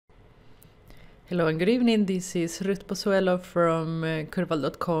Hello and good evening, this is Ruth Pozuelo from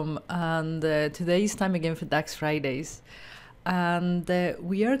Curbal.com, and today is time again for DAX Fridays. And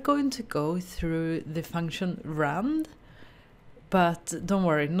we are going to go through the function RAND, but don't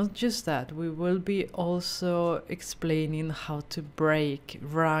worry, not just that. We will be also explaining how to break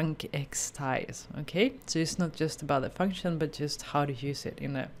RANKX ties, okay? So it's not just about the function, but just how to use it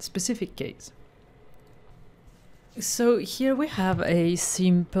in a specific case. So here we have a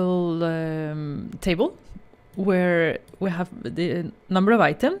simple table where we have the number of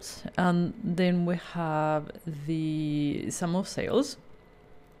items, and then we have the sum of sales,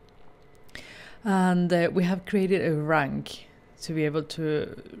 and we have created a rank to be able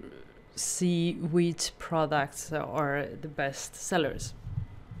to see which products are the best sellers.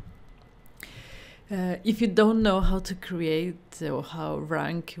 If you don't know how to create or how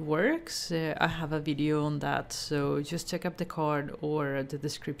rank works, I have a video on that, so just check up the card or the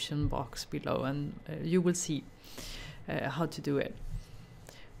description box below and you will see how to do it.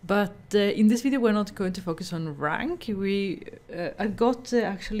 But in this video we're not going to focus on rank. I got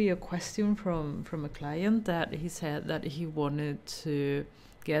actually a question from a client that he said that he wanted to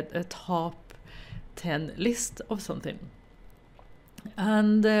get a top 10 list of something.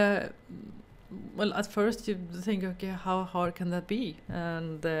 And well, at first you think, okay, how hard can that be?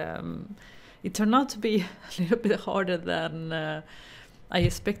 And it turned out to be a little bit harder than I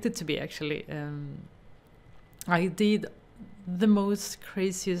expected to be, actually. I did the most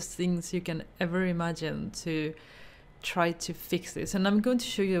craziest things you can ever imagine to try to fix this. And I'm going to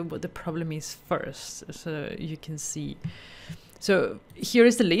show you what the problem is first, so you can see. So here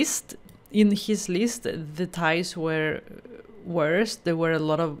is the list. In his list, the ties were worse. There were a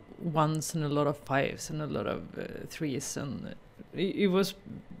lot of ones and a lot of fives and a lot of threes, and it was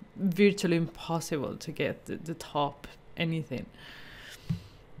virtually impossible to get the top anything.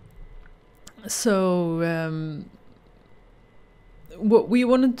 So what we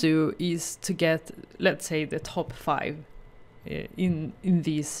want to do is to get, let's say, the top 5 in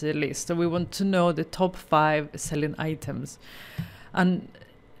this list. So we want to know the top 5 selling items, and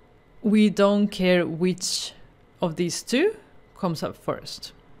we don't care which of these two comes up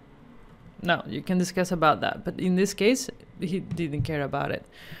first. Now, you can discuss about that, but in this case, he didn't care about it.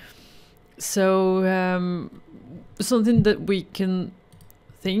 So something that we can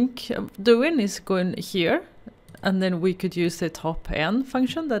think of doing is going here, and then we could use the top n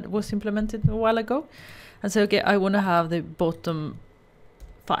function that was implemented a while ago and say, okay, I want to have the bottom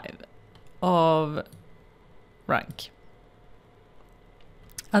 5 of rank.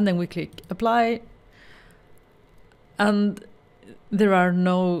 And then we click apply, and there are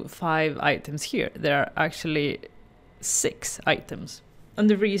no 5 items here. There are actually 6 items. And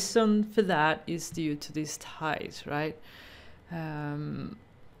the reason for that is due to these ties, right?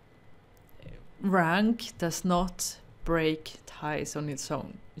 Rank does not break ties on its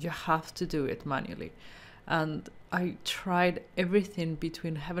own. You have to do it manually. And I tried everything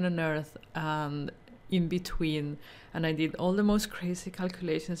between heaven and earth and in between, and I did all the most crazy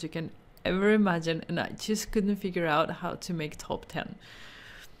calculations you can ever imagine, and I just couldn't figure out how to make top 10.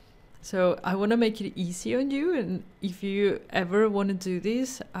 So I want to make it easy on you, and if you ever want to do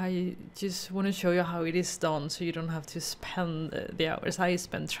this, I just want to show you how it is done, so you don't have to spend the hours I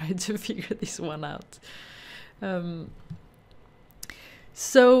spent trying to figure this one out.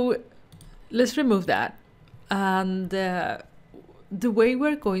 So let's remove that, and the way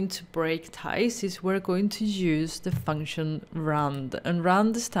we're going to break ties is we're going to use the function RAND, and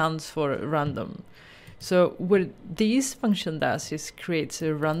RAND stands for random. So what this function does is creates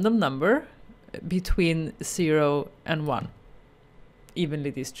a random number between 0 and 1,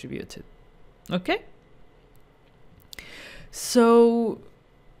 evenly distributed. Okay? So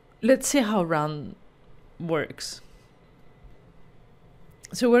let's see how RAND works.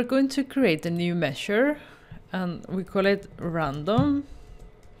 So we're going to create a new measure, and we call it random,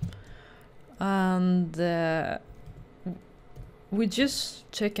 and we just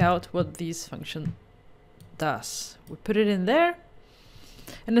check out what this function does. We put it in there,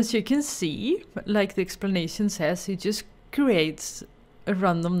 and as you can see, like the explanation says, it just creates a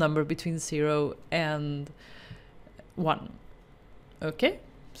random number between 0 and 1. Okay,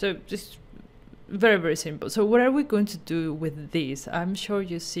 so just very, very simple. So what are we going to do with this? I'm sure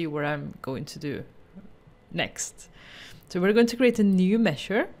you see what I'm going to do next. So we're going to create a new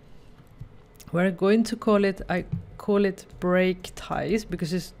measure. We're going to call it, I call it break ties,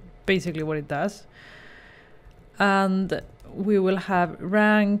 because it's basically what it does. And we will have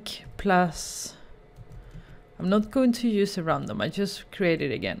rank plus, I'm not going to use a random, I just create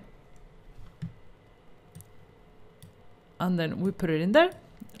it again. And then we put it in there.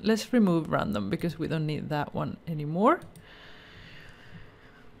 let's remove random because we don't need that one anymore.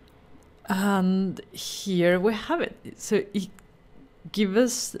 And here we have it. So it give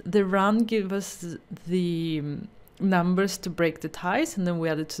us the rand, give us the numbers to break the ties, and then we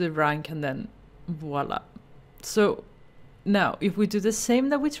add it to the rank, and then voila. So now if we do the same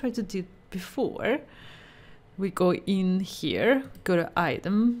that we tried to do before, we go in here, go to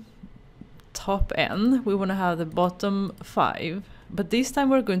item, top N, we want to have the bottom 5, but this time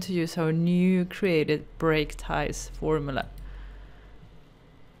we're going to use our new created break ties formula.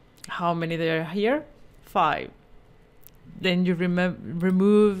 How many there are here? 5. Then you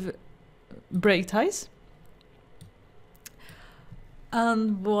remove break ties,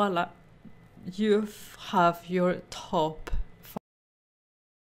 and voila, you have your top 5.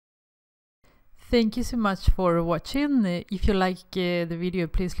 Thank you so much for watching. If you like the video,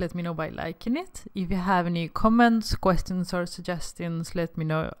 please let me know by liking it. If you have any comments, questions or suggestions, let me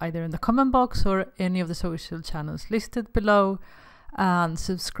know either in the comment box or any of the social channels listed below. And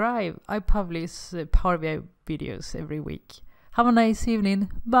subscribe. I publish Power BI videos every week. Have a nice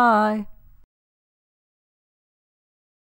evening. Bye.